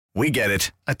We get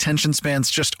it. Attention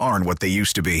spans just aren't what they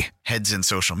used to be. Heads in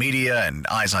social media and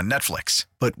eyes on Netflix.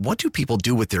 But what do people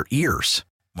do with their ears?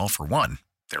 Well, for one,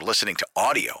 they're listening to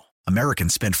audio.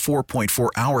 Americans spend 4.4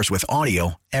 hours with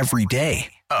audio every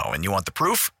day. Oh, and you want the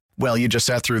proof? Well, you just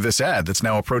sat through this ad that's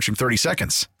now approaching 30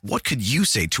 seconds. What could you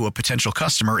say to a potential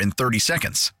customer in 30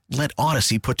 seconds? Let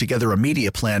Odyssey put together a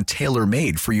media plan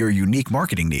tailor-made for your unique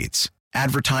marketing needs.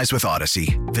 Advertise with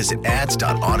Odyssey. Visit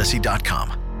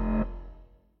ads.odyssey.com.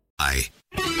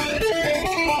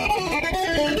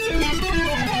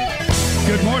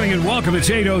 Good morning and welcome.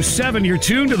 It's 8:07. You're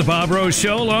tuned to the Bob Rose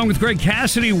Show along with Greg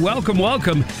Cassidy. Welcome.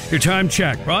 Your time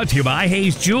check brought to you by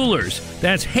Hayes Jewelers.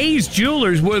 That's Hayes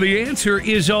Jewelers, where the answer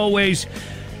is always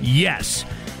yes.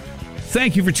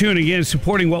 Thank you for tuning in,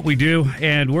 supporting what we do,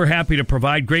 and we're happy to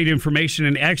provide great information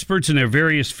and experts in their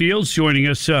various fields. Joining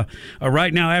us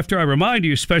right now, after I remind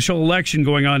you, special election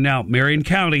going on now, Marion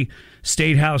County,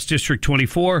 State House District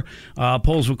 24.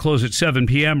 Polls will close at 7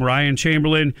 p.m. Ryan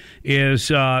Chamberlain is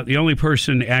the only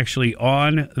person actually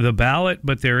on the ballot,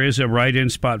 but there is a write-in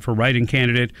spot for write-in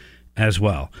candidate as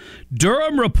well.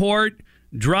 Durham report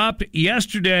dropped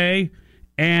yesterday,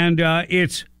 and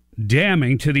it's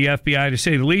damning to the FBI, to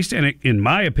say the least, and it, in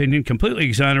my opinion, completely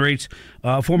exonerates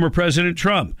former President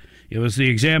Trump. It was the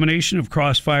examination of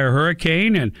Crossfire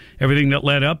Hurricane and everything that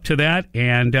led up to that,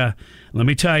 and let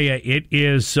me tell you, it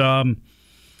is, a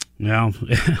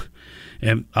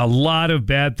lot of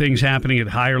bad things happening at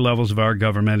higher levels of our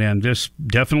government, and this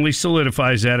definitely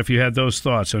solidifies that if you had those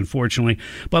thoughts, unfortunately.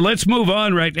 But let's move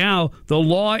on right now. The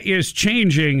law is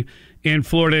changing in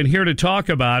Florida, and here to talk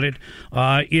about it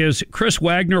is Chris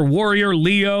Wagner, Warrior,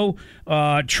 Leo,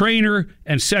 trainer,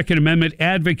 and Second Amendment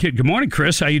advocate. Good morning,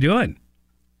 Chris. How you doing?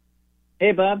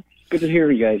 Hey, Bob. Good to hear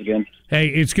you guys again. Hey,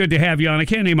 it's good to have you on. I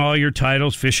can't name all your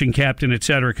titles, fishing captain, et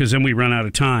cetera, because then we run out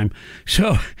of time.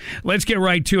 So let's get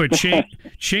right to it.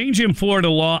 Change in Florida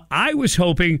law. I was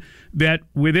hoping that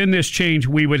within this change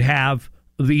we would have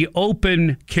the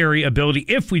open carry ability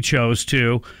if we chose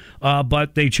to,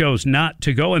 but they chose not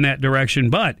to go in that direction.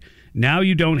 But now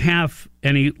you don't have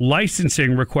any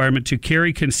licensing requirement to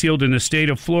carry concealed in the state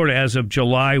of Florida as of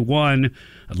July 1.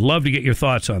 I'd love to get your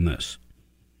thoughts on this.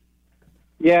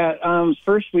 Yeah,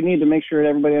 first we need to make sure that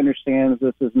everybody understands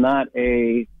this is not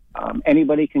a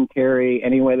anybody can carry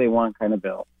any way they want kind of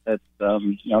bill. That's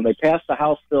they passed the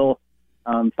House Bill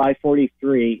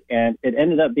 543, and it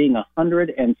ended up being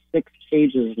 106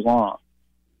 pages long.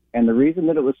 And the reason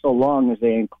that it was so long is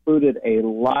they included a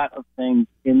lot of things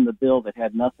in the bill that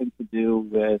had nothing to do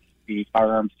with the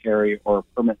firearms carry or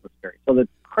permitless carry. So the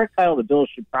correct title of the bill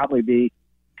should probably be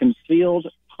Concealed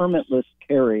Permitless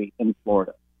Carry in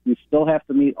Florida. You still have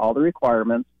to meet all the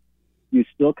requirements. You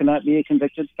still cannot be a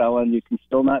convicted felon. You can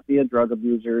still not be a drug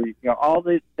abuser. All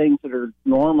the things that are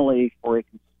normally for a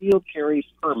concealed carry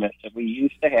permit that we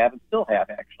used to have and still have,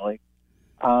 actually.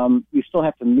 You still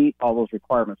have to meet all those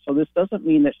requirements. So this doesn't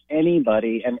mean that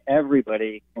anybody and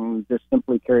everybody can just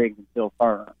simply carry a concealed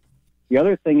firearm. The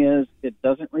other thing is it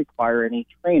doesn't require any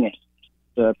training.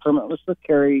 The permitless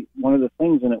carry, one of the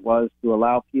things in it was to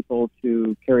allow people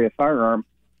to carry a firearm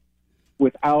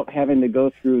without having to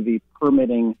go through the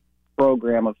permitting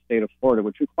program of the state of Florida,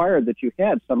 which required that you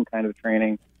had some kind of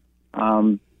training,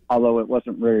 although it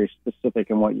wasn't very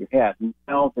specific in what you had.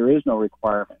 Now there is no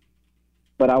requirement.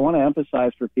 But I want to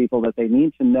emphasize for people that they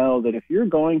need to know that if you're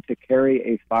going to carry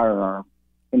a firearm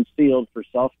concealed for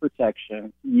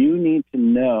self-protection, you need to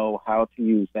know how to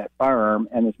use that firearm.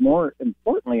 And as more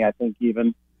importantly, I think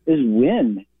even, is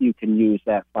when you can use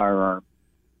that firearm.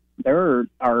 There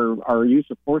are our use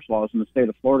of force laws in the state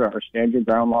of Florida, our stand your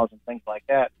ground laws and things like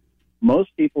that.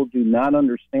 Most people do not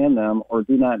understand them or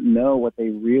do not know what they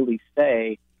really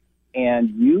say, and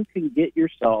you can get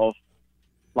yourself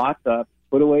locked up,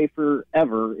 put away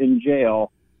forever in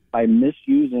jail by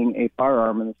misusing a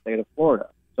firearm in the state of Florida.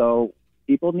 So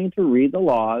people need to read the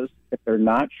laws. If they're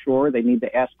not sure, they need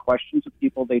to ask questions of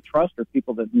people they trust or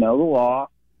people that know the law.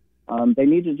 They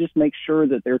need to just make sure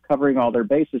that they're covering all their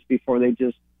bases before they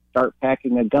just start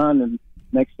packing a gun, and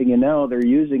next thing you know, they're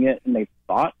using it and they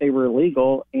thought they were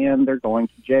illegal and they're going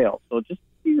to jail. So just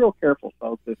be real careful,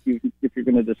 folks, if you're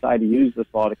going to decide to use this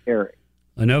law to carry.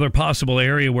 Another possible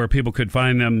area where people could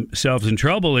find themselves in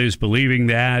trouble is believing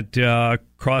that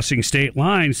crossing state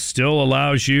lines still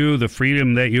allows you the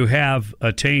freedom that you have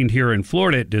attained here in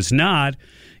Florida. It does not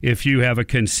if you have a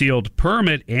concealed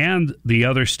permit and the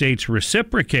other states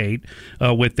reciprocate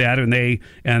with that,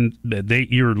 and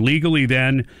you're legally,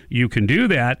 then you can do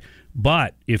that.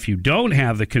 But if you don't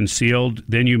have the concealed,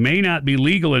 then you may not be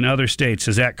legal in other states.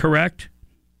 Is that correct?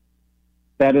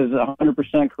 That is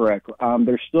 100% correct.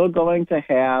 They're still going to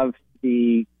have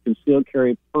the concealed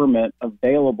carry permit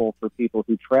available for people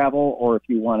who travel or if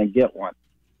you want to get one.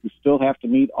 You still have to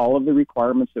meet all of the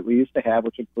requirements that we used to have,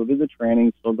 which included the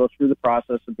training, still go through the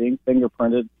process of being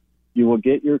fingerprinted. You will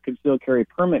get your concealed carry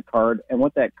permit card, and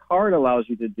what that card allows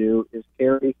you to do is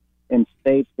carry in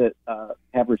states that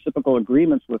have reciprocal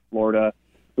agreements with Florida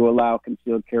to allow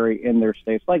concealed carry in their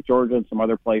states, like Georgia and some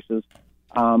other places.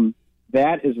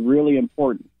 That is really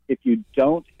important. If you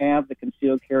don't have the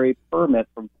concealed carry permit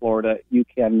from Florida, you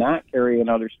cannot carry in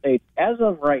other states as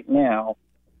of right now,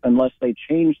 unless they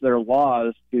change their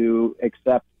laws to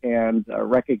accept and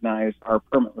recognize our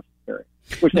permitless carry,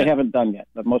 which they haven't done yet.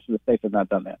 But most of the states have not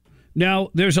done that. Now,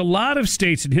 there's a lot of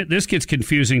states, and this gets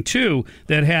confusing too,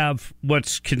 that have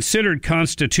what's considered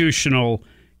constitutional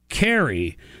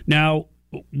carry. Now,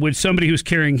 would somebody who's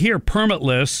carrying here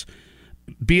permitless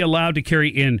be allowed to carry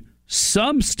in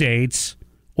some states,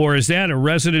 or is that a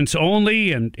residence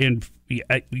only? And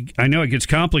I know it gets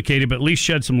complicated, but at least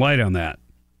shed some light on that.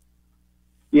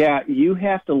 Yeah, you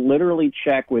have to literally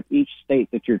check with each state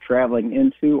that you're traveling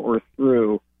into or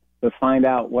through to find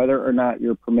out whether or not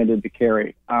you're permitted to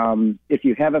carry. If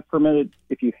you have a permit,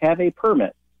 you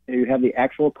have the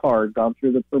actual card, gone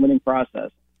through the permitting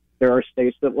process, there are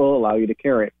states that will allow you to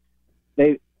carry.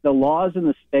 The laws in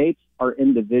the states are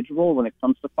individual when it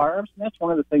comes to firearms, and that's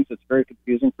one of the things that's very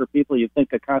confusing for people. You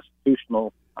think a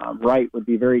constitutional right would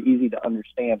be very easy to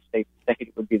understand. State to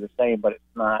state would be the same, but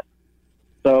it's not.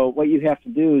 So what you have to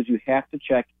do is you have to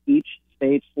check each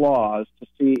state's laws to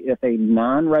see if a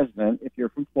non-resident, if you're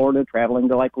from Florida traveling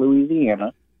to like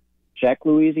Louisiana, check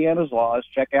Louisiana's laws,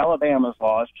 check Alabama's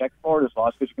laws, check Florida's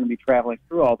laws, because you're going to be traveling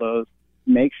through all those.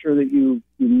 Make sure that you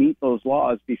meet those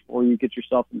laws before you get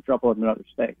yourself in trouble in another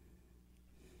state.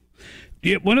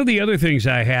 Yeah, one of the other things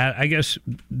I guess,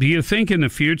 do you think in the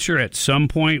future at some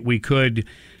point we could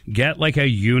get like a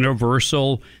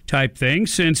universal type thing,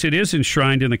 since it is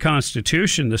enshrined in the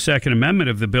Constitution, the Second Amendment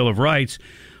of the Bill of Rights?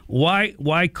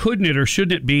 Why couldn't it, or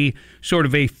shouldn't it be sort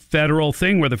of a federal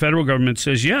thing where the federal government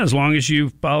says, yeah, as long as you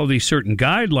follow these certain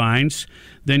guidelines,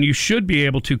 then you should be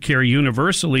able to carry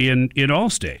universally in all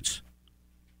states?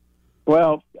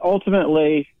 Well,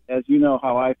 ultimately, as you know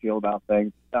how I feel about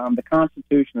things, the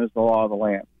Constitution is the law of the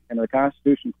land. And the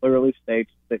Constitution clearly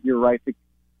states that your right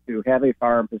to have a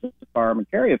firearm, possess a firearm, and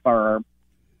carry a firearm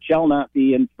shall not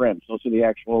be infringed. Those are the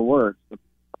actual words.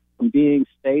 From being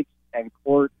states and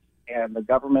courts and the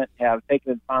government have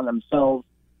taken it upon themselves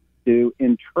to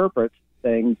interpret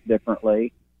things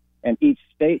differently, and each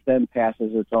state then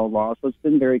passes its own law. So it's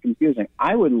been very confusing.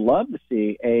 I would love to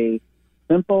see a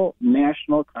simple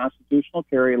national constitutional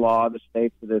carry law that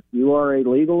states that if you are a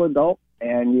legal adult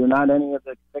and you're not any of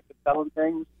the convicted felon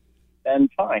things, then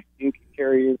fine, you can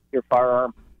carry your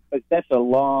firearm. But that's a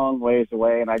long ways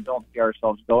away, and I don't see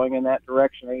ourselves going in that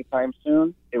direction anytime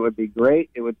soon. It would be great.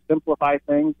 It would simplify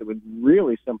things. It would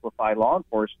really simplify law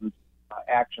enforcement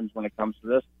actions when it comes to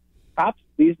this. Cops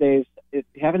these days,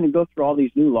 having to go through all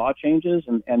these new law changes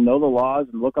and know the laws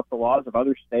and look up the laws of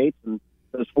other states, and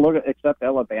does Florida accept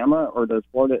Alabama or does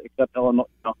Florida accept Illinois?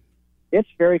 It's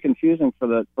very confusing for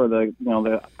the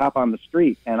the cop on the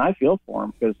street, and I feel for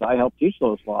him because I help teach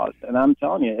those laws. And I'm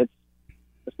telling you,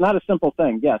 it's not a simple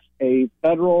thing. Yes, a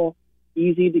federal,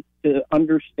 easy to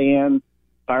understand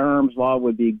firearms law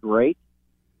would be great,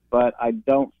 but I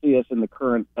don't see us in the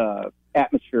current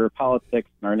atmosphere of politics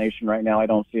in our nation right now. I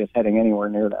don't see us heading anywhere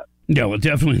near that. Yeah, well,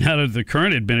 definitely not of the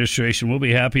current administration. We'll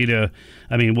be happy to,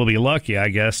 we'll be lucky, I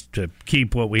guess, to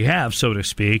keep what we have, so to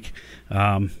speak.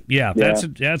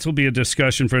 That will be a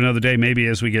discussion for another day, maybe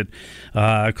as we get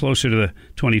closer to the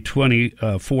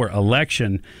 2024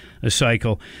 election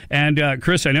cycle. And,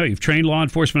 Chris, I know you've trained law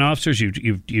enforcement officers,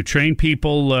 you've trained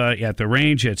people at the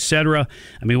range, et cetera.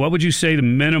 What would you say the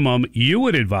minimum you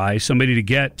would advise somebody to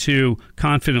get to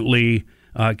confidently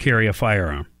carry a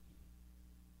firearm?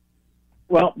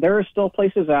 Well, there are still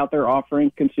places out there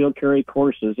offering concealed carry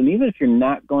courses, and even if you're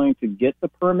not going to get the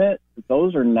permit,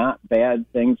 those are not bad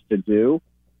things to do.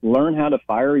 Learn how to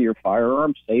fire your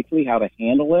firearm safely, how to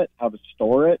handle it, how to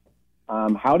store it,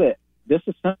 how to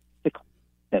disassemble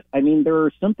it. There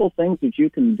are simple things that you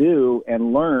can do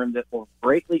and learn that will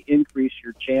greatly increase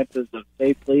your chances of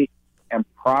safely and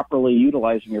properly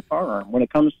utilizing your firearm. When it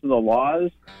comes to the laws,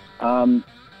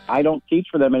 I don't teach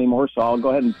for them anymore, so I'll go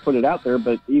ahead and put it out there.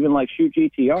 But even like Shoot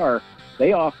GTR,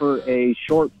 they offer a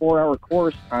short 4-hour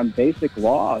course on basic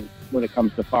laws when it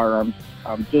comes to firearms,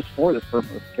 just for this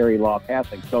permitless carry law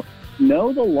passing. So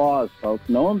know the laws, folks.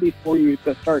 Know them before you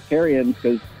start carrying,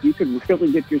 because you could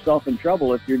really get yourself in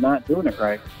trouble if you're not doing it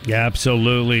right. Yeah,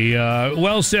 absolutely.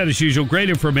 Well said, as usual. Great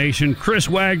information. Chris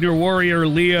Wagner, Warrior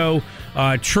Leo,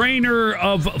 trainer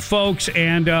of folks,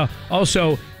 and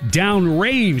also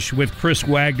Downrange with Chris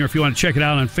Wagner. If you want to check it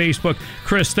out on Facebook.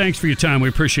 Chris, thanks for your time. We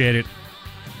appreciate it.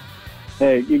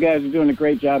 Hey, you guys are doing a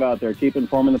great job out there. Keep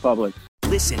informing the public.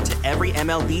 Listen to every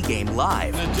MLB game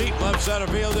live. In the deep left center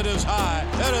field, it is high,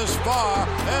 it is far,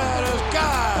 it is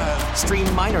gone.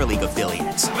 Stream minor league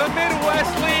affiliates. The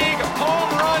Midwest League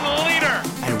home run leader.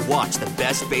 And watch the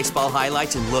best baseball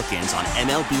highlights and look-ins on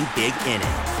MLB Big Inning.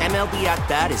 MLB At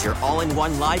Bat is your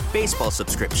all-in-one live baseball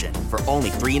subscription for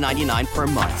only $3.99 per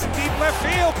month. Deep left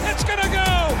field, it's gonna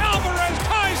go. Alvarez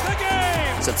ties the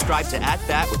game. Subscribe to At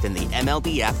Bat within the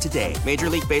MLB app today. Major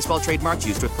League Baseball trademarks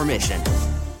used with permission.